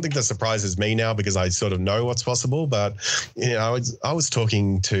it's something that surprises me now because I sort of know what's possible. But, I was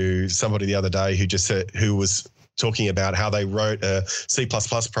talking to somebody the other day who was talking about how they wrote a C++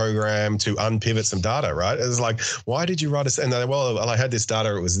 program to unpivot some data, right? It was like, why did you write it? And I had this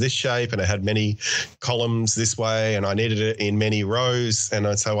data, it was this shape and it had many columns this way and I needed it in many rows.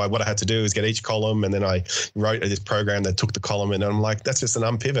 And so what I had to do is get each column and then I wrote this program that took the column and I'm like, that's just an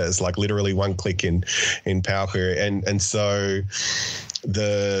unpivot. It's like literally one click in Power Query. And so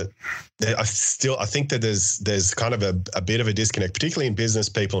I think that there's kind of a bit of a disconnect, particularly in business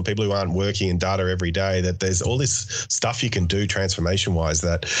people and people who aren't working in data every day, that there's all this stuff you can do transformation wise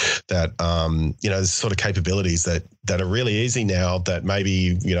that there's sort of capabilities that are really easy now that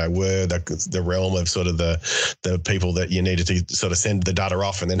maybe, were the realm of sort of the people that you needed to sort of send the data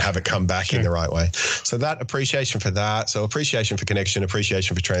off and then have it come back in the right way. So that appreciation for that. So appreciation for connection,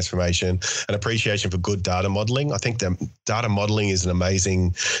 appreciation for transformation, and appreciation for good data modeling. I think that data modeling is an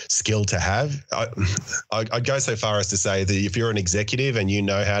amazing skill to have. I'd go so far as to say that if you're an executive and you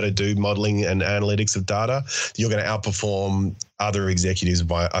know how to do modeling and analytics of data, you're going to outperform other executives.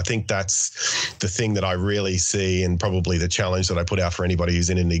 I think that's the thing that I really see, and probably the challenge that I put out for anybody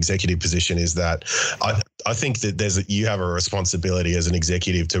who's in an executive position, is that I think that you have a responsibility as an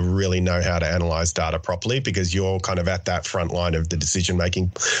executive to really know how to analyze data properly, because you're kind of at that front line of the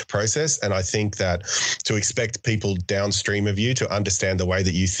decision-making process. And I think that to expect people downstream of you to understand the way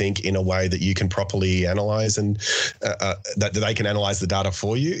that you think in a way that you can properly analyze and that they can analyze the data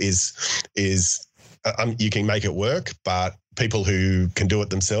for you is you can make it work, but people who can do it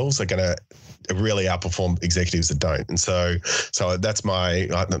themselves are going to really outperform executives that don't. And so that's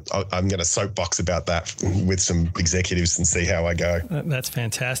I'm going to soapbox about that with some executives and see how I go. That's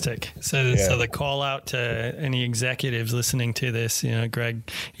fantastic. So the call out to any executives listening to this, Greg,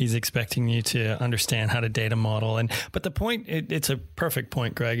 he's expecting you to understand how to data model. But the point, it's a perfect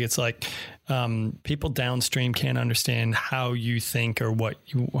point, Greg. It's like, people downstream can't understand how you think or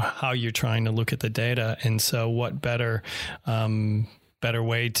how you're trying to look at the data. And so what better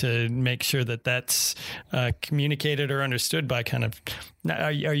way to make sure that that's communicated or understood by kind of,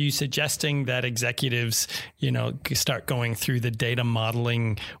 are you suggesting that executives, start going through the data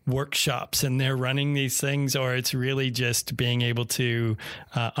modeling workshops and they're running these things, or it's really just being able to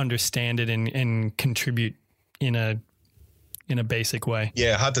understand it and contribute in a basic way?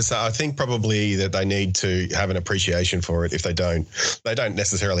 Yeah, hard to say. I think probably that they need to have an appreciation for it. If they don't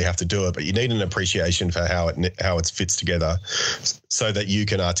necessarily have to do it, but you need an appreciation for how it fits together, so that you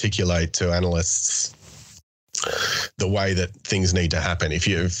can articulate to analysts the way that things need to happen. If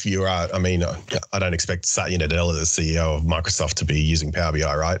you are, I don't expect Satya Nadella, the CEO of Microsoft, to be using Power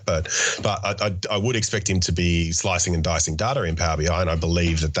BI, right? But I would expect him to be slicing and dicing data in Power BI, and I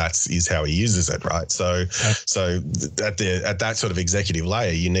believe that is how he uses it, right? So at that sort of executive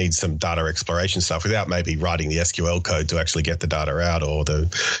layer, you need some data exploration stuff without maybe writing the SQL code to actually get the data out, or at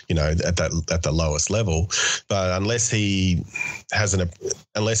the lowest level. But unless he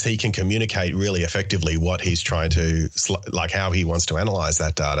can communicate really effectively what he's trying to, like how he wants to analyze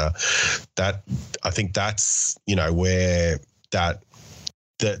that data, that I think that's where that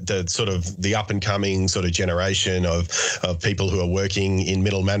the sort of the up and coming sort of generation of people who are working in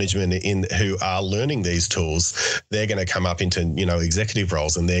middle management who are learning these tools, they're going to come up into executive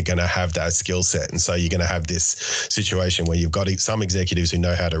roles, and they're going to have that skill set. And so you're going to have this situation where you've got some executives who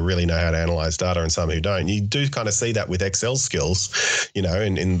really know how to analyze data, and some who don't. You do kind of see that with Excel skills,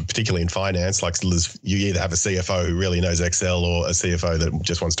 and particularly in finance, like you either have a CFO who really knows Excel or a CFO that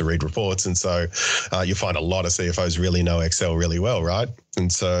just wants to read reports. And so you find a lot of CFOs really know Excel really well, right? And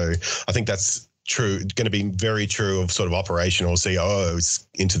so I think that's true, going to be very true of sort of operational COOs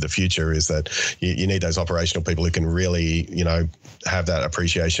into the future, is that you need those operational people who can really, have that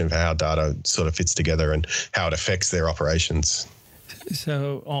appreciation for how data sort of fits together and how it affects their operations.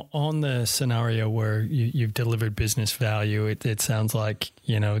 So on the scenario where you've delivered business value, it sounds like,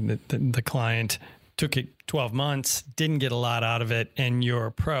 the client took it 12 months, didn't get a lot out of it, and your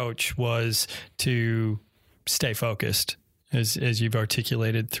approach was to stay focused. As you've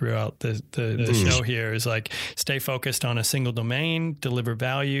articulated throughout the show here, is like, stay focused on a single domain, deliver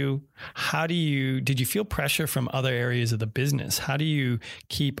value. Did you feel pressure from other areas of the business? How do you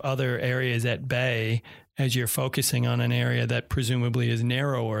keep other areas at bay as you're focusing on an area that presumably is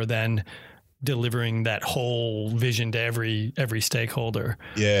narrower than delivering that whole vision to every stakeholder?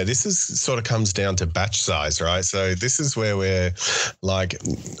 Yeah, this is sort of comes down to batch size, right? So this is where we're like,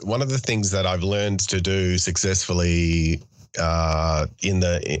 one of the things that I've learned to do successfully probably in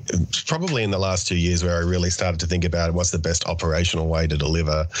the last 2 years, where I really started to think about what's the best operational way to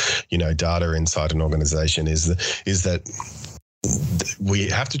deliver, data inside an organization, is that we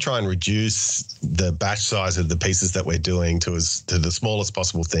have to try and reduce the batch size of the pieces that we're doing to the smallest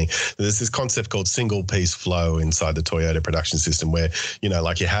possible thing. There's this concept called single piece flow inside the Toyota production system, where,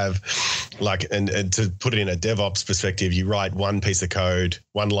 like you have, like, and to put it in a DevOps perspective, you write one piece of code,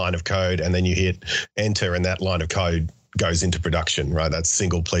 one line of code, and then you hit enter, and that line of code goes into production, right? That's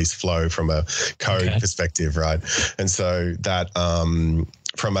single piece flow from a code perspective, right? And so that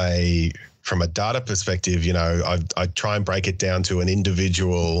from a from a data perspective, I try and break it down to an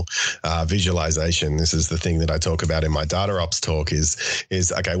individual visualization. This is the thing that I talk about in my DataOps talk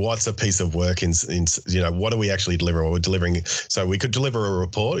is okay, what's a piece of work in what do we actually deliver? Or we're delivering. So we could deliver a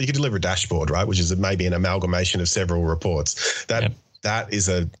report. You could deliver a dashboard, right? Which is maybe an amalgamation of several reports. That is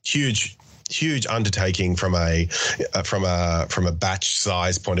a huge undertaking from a batch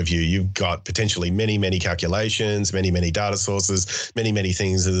size point of view. You've got potentially many calculations, many data sources, many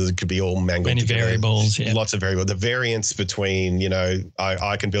things that could be all mangled many together. Variables, lots of variables. The variance between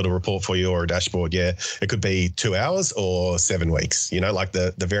I can build a report for you or a dashboard. Yeah, it could be 2 hours or 7 weeks. Like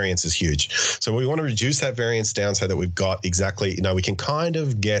the variance is huge. So we want to reduce that variance down so that we've got exactly we can kind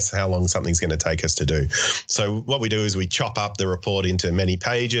of guess how long something's going to take us to do. So what we do is we chop up the report into many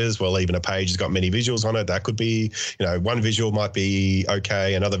pages. Well, even a page has got many visuals on it. That could be, one visual might be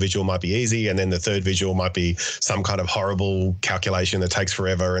okay, another visual might be easy, and then the third visual might be some kind of horrible calculation that takes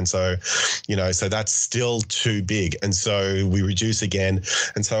forever. And so, so that's still too big. And so we reduce again.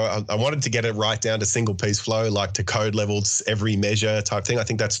 And so I wanted to get it right down to single piece flow, like to code levels, every measure type thing. I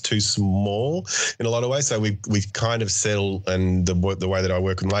think that's too small in a lot of ways. So we kind of settle, and the way that I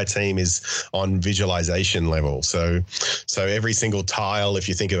work with my team is on visualization level. So every single tile, if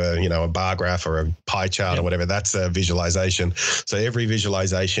you think of a bar graph or a pie chart or whatever, that's a visualization. So every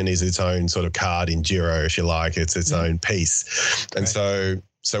visualization is its own sort of card in Jira, if you like. It's its own piece. And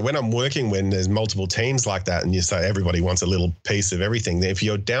so when I'm working, when there's multiple teams like that, and you say everybody wants a little piece of everything, if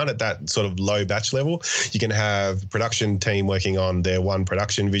you're down at that sort of low batch level, you can have production team working on their one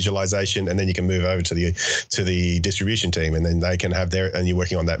production visualization, and then you can move over to the distribution team, and then they can have and you're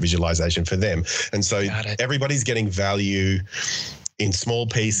working on that visualization for them. And so everybody's getting value in small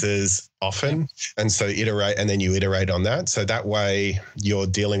pieces often. And so iterate, and then you iterate on that. So that way you're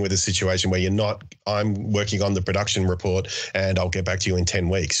dealing with a situation where I'm working on the production report and I'll get back to you in 10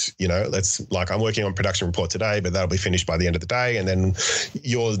 weeks. I'm working on production report today, but that'll be finished by the end of the day. And then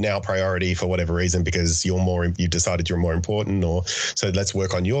you're now priority for whatever reason, because you've decided you're more important, or so let's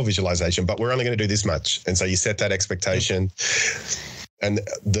work on your visualization, but we're only going to do this much. And so you set that expectation. And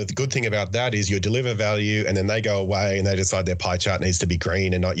the good thing about that is you deliver value, and then they go away and they decide their pie chart needs to be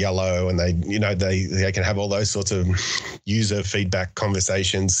green and not yellow. And they can have all those sorts of user feedback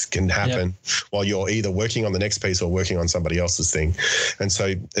conversations can happen while you're either working on the next piece or working on somebody else's thing. And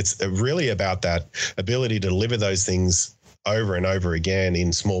so it's really about that ability to deliver those things over and over again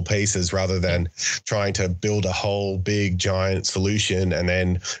in small pieces, rather than trying to build a whole big giant solution. And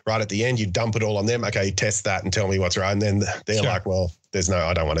then right at the end, you dump it all on them. Okay, test that and tell me what's right. And then they're like, well,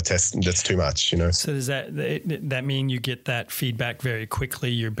 I don't want to test. That's too much, So does that mean you get that feedback very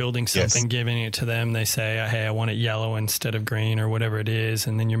quickly? You're building something, giving it to them. They say, hey, I want it yellow instead of green or whatever it is.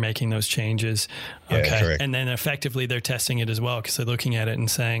 And then you're making those changes. Okay. Yeah, correct. And then effectively they're testing it as well, because they're looking at it and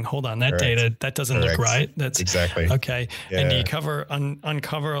saying, hold on, that data, that doesn't look right. That's exactly. Okay. Yeah. And do you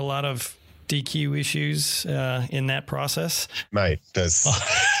uncover a lot of DQ issues in that process? Mate, that's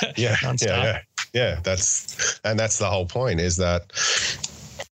Yeah, that's the whole point, is that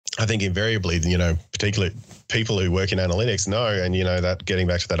I think invariably, particularly people who work in analytics know, and that getting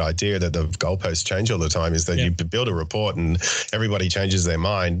back to that idea that the goalposts change all the time, is that you build a report and everybody changes their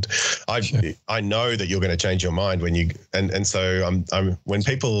mind. I know that you're going to change your mind when you, and so when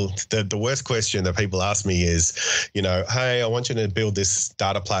people, the worst question that people ask me is, hey, I want you to build this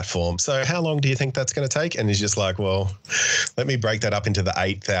data platform. So how long do you think that's going to take? And it's just like, well, let me break that up into the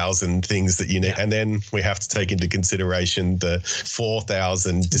 8,000 things that you need. And then we have to take into consideration the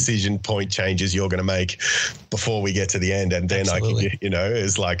 4,000 decision point changes you're going to make before we get to the end. And then Absolutely. I can,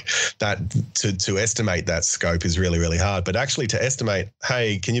 is like that to estimate that scope is really, really hard. But actually to estimate,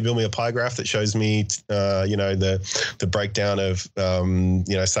 hey, can you build me a pie graph that shows me, the breakdown of,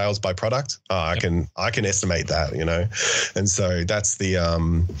 sales by product? I can estimate that, and so that's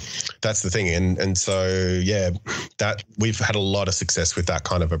the thing. And so, that we've had a lot of success with that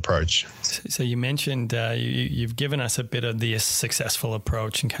kind of approach. So you mentioned, you've given us a bit of the successful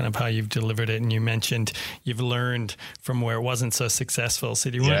approach and kind of how you've delivered it. And you mentioned you've learned from where it wasn't so successful. So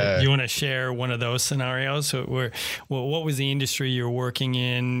do you want to share one of those scenarios? So what was the industry you're working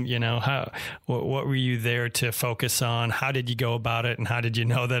in? What were you there to focus on? How did you go about it? And how did you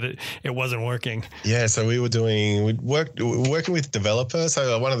know that it wasn't working? Yeah. So we're working with developers.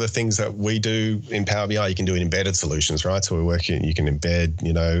 So one of the things that we do in Power BI, you can do in embedded solutions, right? So you can embed,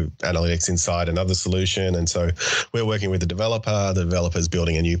 analytics inside another solution. And so we're working with the developer's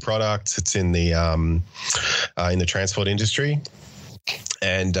building a new product. It's in the transport industry.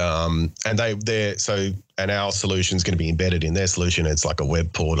 And our solution is going to be embedded in their solution. It's like a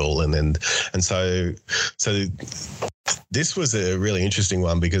web portal, and so this was a really interesting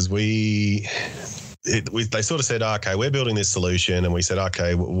one because they sort of said, okay, we're building this solution. And we said,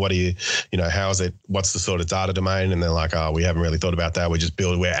 okay, what do you how is it, what's the sort of data domain? And they're like, oh, we haven't really thought about that.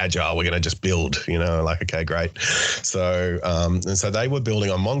 We're agile. We're going to just build, like, okay, great. So, and so they were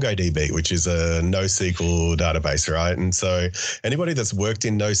building on MongoDB, which is a NoSQL database, right? And so anybody that's worked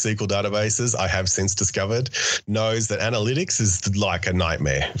in NoSQL databases, I have since discovered, knows that analytics is like a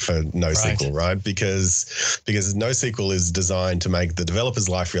nightmare for NoSQL, right? Because NoSQL is designed to make the developer's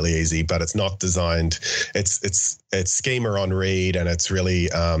life really easy, but it's not designed. It's schema on read, and it's really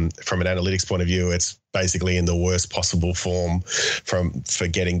from an analytics point of view, it's basically in the worst possible form for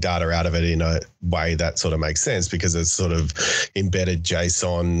getting data out of it in a way that sort of makes sense, because it's sort of embedded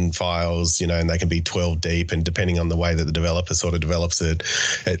JSON files, and they can be 12 deep, and depending on the way that the developer sort of develops it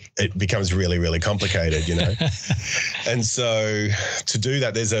becomes really, really complicated, And so to do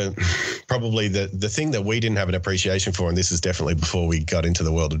that, there's probably the thing that we didn't have an appreciation for, and this is definitely before we got into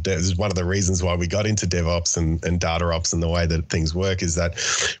the world of dev. This is one of the reasons why we got into DevOps and DataOps and the way that things work, is that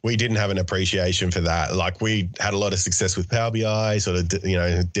we didn't have an appreciation for that. Like, we had a lot of success with PowerBI, sort of,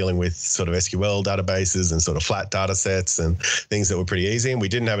 dealing with sort of SQL databases and sort of flat data sets and things that were pretty easy. And we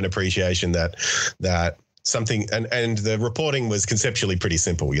didn't have an appreciation that something, and the reporting was conceptually pretty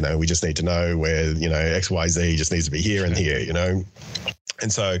simple. We just need to know where, X, Y, Z just needs to be here and here,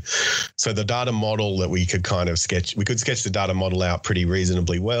 And so the data model that we could kind of sketch the data model out pretty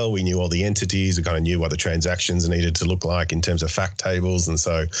reasonably well. We knew all the entities. We kind of knew what the transactions needed to look like in terms of fact tables. And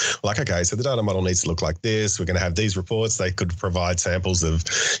so, like, okay, so the data model needs to look like this. We're going to have these reports. They could provide samples of,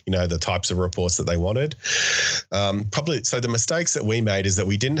 the types of reports that they wanted. So the mistakes that we made is that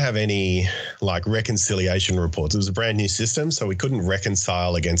we didn't have any, like, reconciliation reports. It was a brand new system, so we couldn't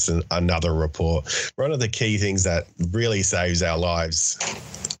reconcile against another report. One of the key things that really saves our lives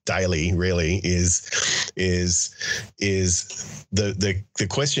daily really is the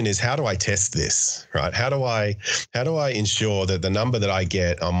question is, how do I test this, right? How do I ensure that the number that I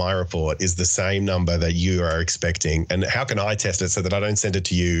get on my report is the same number that you are expecting? And how can I test it so that I don't send it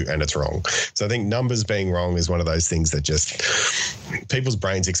to you and it's wrong? So I think numbers being wrong is one of those things that just people's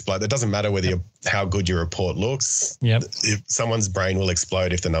brains explode. It doesn't matter how good your report looks. Yep. If someone's brain will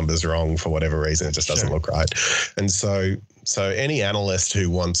explode if the number's wrong for whatever reason. It just doesn't look right. And so any analyst who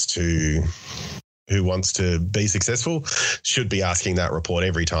wants to be successful should be asking that report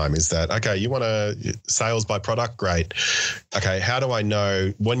every time. Is that, okay, you want sales by product? Great. Okay, how do I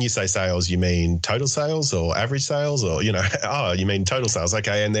know, when you say sales, you mean total sales or average sales, or, you mean total sales?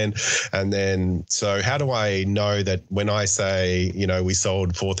 Okay. And then, so how do I know that when I say, we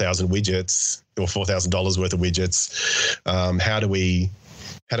sold 4,000 widgets or $4,000 worth of widgets, how do we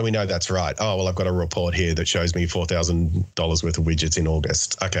know that's right? Oh, well, I've got a report here that shows me $4,000 worth of widgets in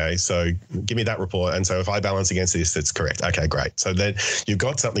August. Okay, so give me that report. And so if I balance against this, it's correct. Okay, great. So then you've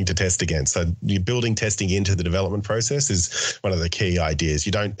got something to test against. So you're building testing into the development process is one of the key ideas.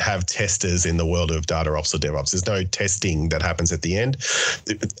 You don't have testers in the world of DataOps or DevOps. There's no testing that happens at the end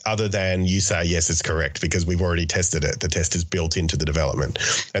other than you say, yes, it's correct because we've already tested it. The test is built into the development.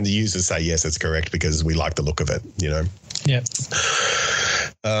 And the users say, yes, it's correct because we like the look of it, Yeah.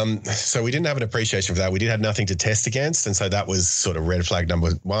 So we didn't have an appreciation for that. We did have nothing to test against. And so that was sort of red flag number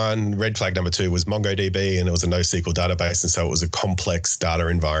one. Red flag number two was MongoDB, and it was a NoSQL database. And so it was a complex data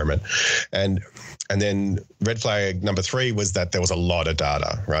environment. And then red flag number three was that there was a lot of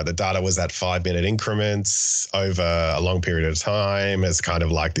data, right? The data was at 5-minute increments over a long period of time as kind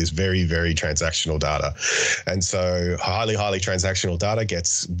of like this very, very transactional data. And so highly, highly transactional data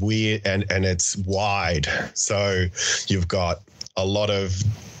gets weird and it's wide. So you've got a lot of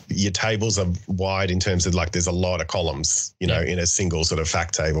your tables are wide in terms of like there's a lot of columns, in a single sort of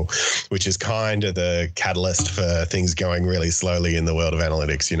fact table, which is kind of the catalyst for things going really slowly in the world of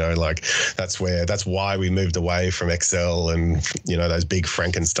analytics. Like that's why we moved away from Excel and, those big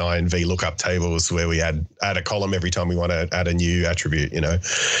Frankenstein VLOOKUP tables where we add a column every time we want to add a new attribute,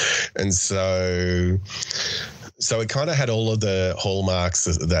 And so it kind of had all of the hallmarks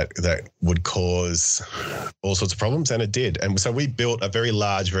that would cause all sorts of problems, and it did. And so we built a very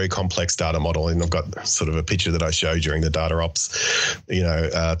large, very complex data model, and I've got sort of a picture that I showed during the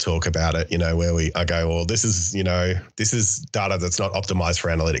DataOps, talk about it. Where I go, well, this is data that's not optimized for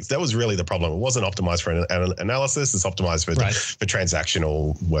analytics. That was really the problem. It wasn't optimized for analysis. It's optimized for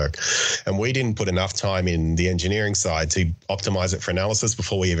transactional work, and we didn't put enough time in the engineering side to optimize it for analysis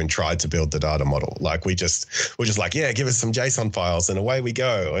before we even tried to build the data model. Like we're just just like, yeah, give us some JSON files and away we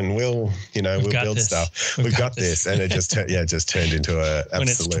go, and we'll build stuff. We've got this, and it just turned into a absolute. When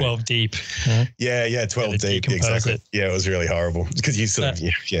it's 12 deep. Huh? Yeah, 12 deep, exactly. Yeah, it was really horrible because you sort of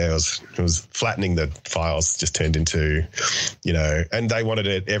it was flattening the files, just turned into, and they wanted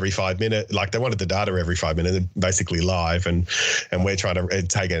it every 5 minutes, like they wanted the data every 5 minutes, basically live, and we're trying to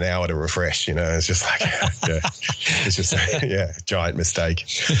take an hour to refresh. It's just like it's just giant mistake.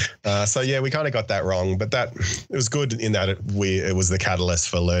 So we kind of got that wrong, but it was good in that it was the catalyst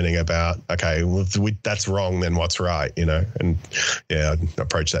for learning about, okay, well, that's wrong, then what's right, and I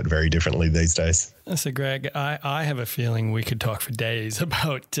approach that very differently these days. So, Greg, I have a feeling we could talk for days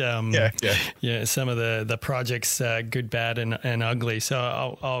about some of the projects, good, bad, and ugly.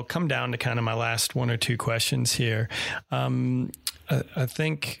 So I'll come down to kind of my last one or two questions here. I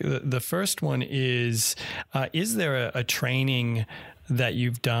think the first one is there a training that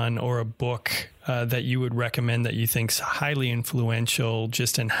you've done or a book that you would recommend that you think's highly influential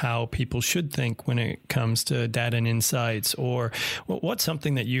just in how people should think when it comes to data and insights? Or what's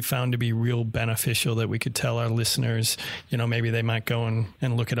something that you found to be real beneficial that we could tell our listeners, maybe they might go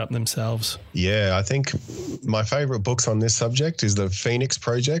and look it up themselves? Yeah, I think my favorite books on this subject is the Phoenix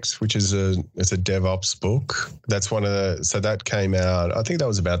Project, which is it's a DevOps book. That's so that came out, I think that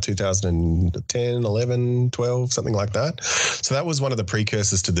was about 2010, 11, 12, something like that. So that was one of the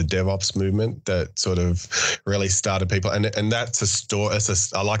precursors to the DevOps movement that sort of really started people. And that's a story.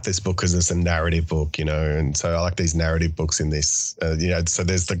 I like this book because it's a narrative book, and so I like these narrative books in this, so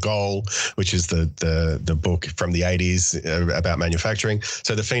there's The Goal, which is the book from the 80s about manufacturing.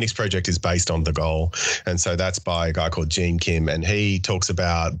 So the Phoenix Project is based on The Goal. And so that's by a guy called Gene Kim. And he talks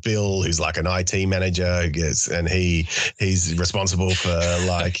about Bill, who's like an IT manager, and he's responsible for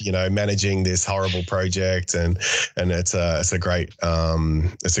managing this horrible project. And it's a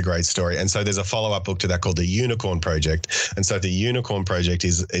great story. And so there's a follow-up book to that called the Unicorn Project. And so the Unicorn Project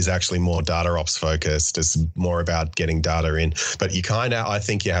is actually more data ops focused. It's more about getting data in. But I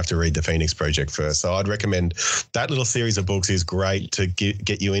think you have to read the Phoenix Project first. So I'd recommend that little series of books is great to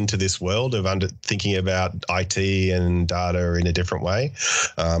get you into this world of thinking about IT and data in a different way.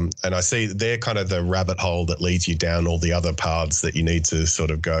 And I see they're kind of the rabbit hole that leads you down all the other paths that you need to sort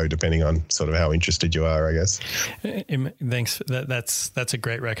of go depending on sort of how interested you are, I guess. Thanks. That's a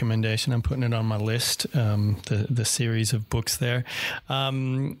great recommendation. I'm putting it on my list, the series of books there.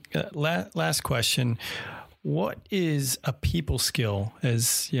 Last question. What is a people skill? I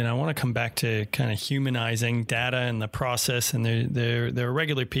want to come back to kind of humanizing data and the process, and there are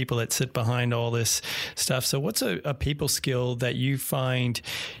regular people that sit behind all this stuff. So what's a people skill that you find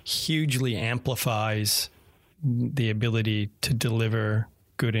hugely amplifies the ability to deliver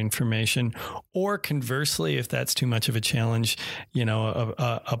good information? Or conversely, if that's too much of a challenge,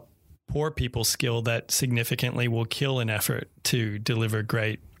 a poor people skill that significantly will kill an effort to deliver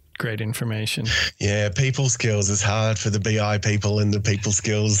great information? Yeah, people skills is hard for the BI people and the people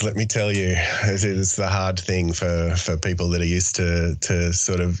skills, let me tell you. It's the hard thing for people that are used to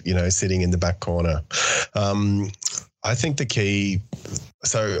sort of, sitting in the back corner. I think the key,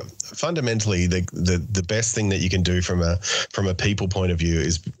 so fundamentally, the best thing that you can do from a people point of view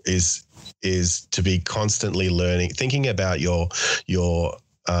is to be constantly learning, thinking about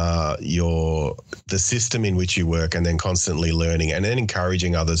the system in which you work, and then constantly learning, and then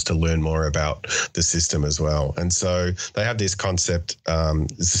encouraging others to learn more about the system as well. And so they have this concept,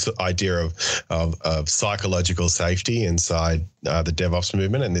 this idea of psychological safety inside the DevOps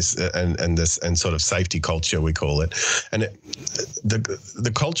movement, and sort of safety culture, we call it. And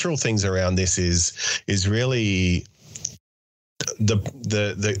the cultural things around this is really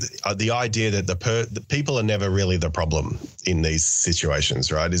the idea that the people are never really the problem in these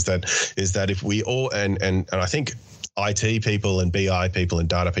situations, right? Is that if we all and I think IT people and BI people and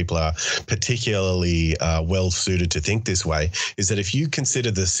data people are particularly well suited to think this way, is that if you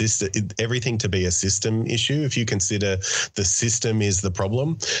consider the system, everything to be a system issue, if you consider the system is the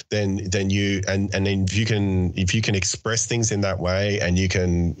problem, then you and then if you can express things in that way, and you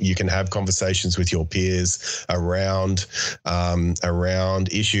can have conversations with your peers around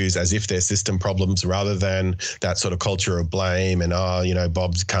issues as if they're system problems, rather than that sort of culture of blame and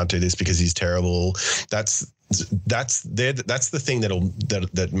Bob can't do this because he's terrible. That's the thing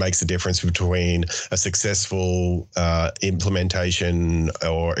that makes a difference between a successful implementation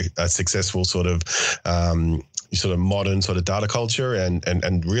or a successful sort of sort of modern sort of data culture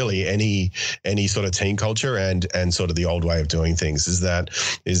and really any sort of team culture and sort of the old way of doing things is that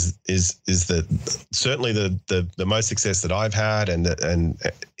certainly the most success that I've had and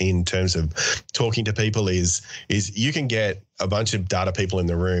in terms of talking to people is you can get a bunch of data people in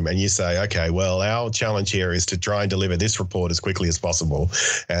the room and you say, okay, well, our challenge here is to try and deliver this report as quickly as possible.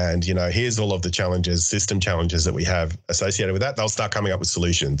 And, here's all of the challenges, system challenges that we have associated with that. They'll start coming up with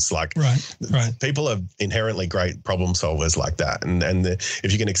solutions. Like right. People are inherently great problem solvers like that. And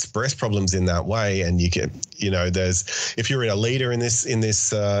if you can express problems in that way and you can, if you're a leader in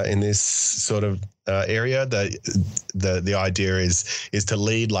this sort of area, the idea is to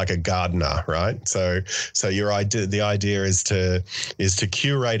lead like a gardener, right? So the idea is to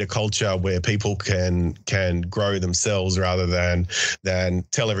curate a culture where people can grow themselves rather than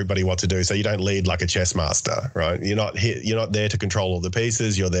tell everybody what to do. So you don't lead like a chess master, right? You're not there to control all the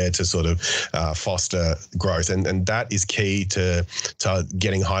pieces. You're there to sort of foster growth, and that is key to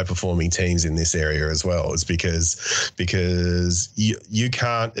getting high performing teams in this area as well. Is because you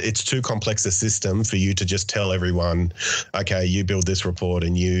can't. It's too complex a system for you to just tell everyone, okay, you build this report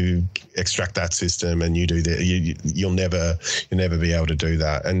and you extract that system and you do that. You'll never be able to do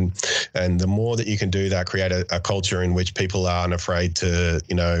that. And the more that you can do that, create a culture in which people aren't afraid to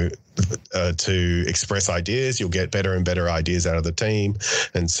express ideas, you'll get better and better ideas out of the team,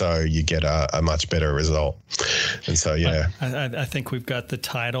 and so you get a much better result. And so, yeah, I think we've got the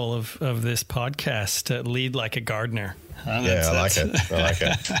title of this podcast: "Lead Like a Gardener." I like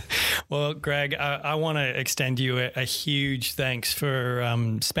it. Well, Greg, I want to extend you a huge thanks for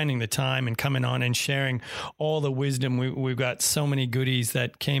spending the time and coming on and sharing all the wisdom. We've got so many goodies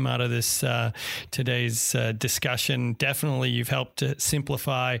that came out of this today's discussion. Definitely, you've helped to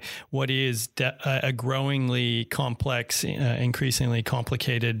simplify what is a growingly complex, increasingly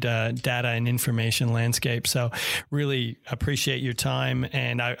complicated data and information landscape. So really appreciate your time,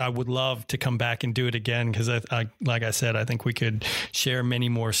 and I would love to come back and do it again because, like I said, I think we could share many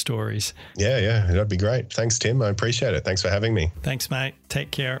more stories. Yeah, that'd be great. Thanks, Tim. I appreciate it. Thanks for having me. Thanks, mate. Take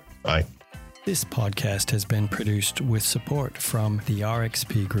care. Bye. This podcast has been produced with support from the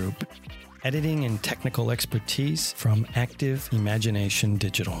RXP Group. Editing and technical expertise from Active Imagination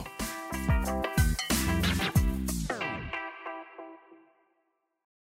Digital.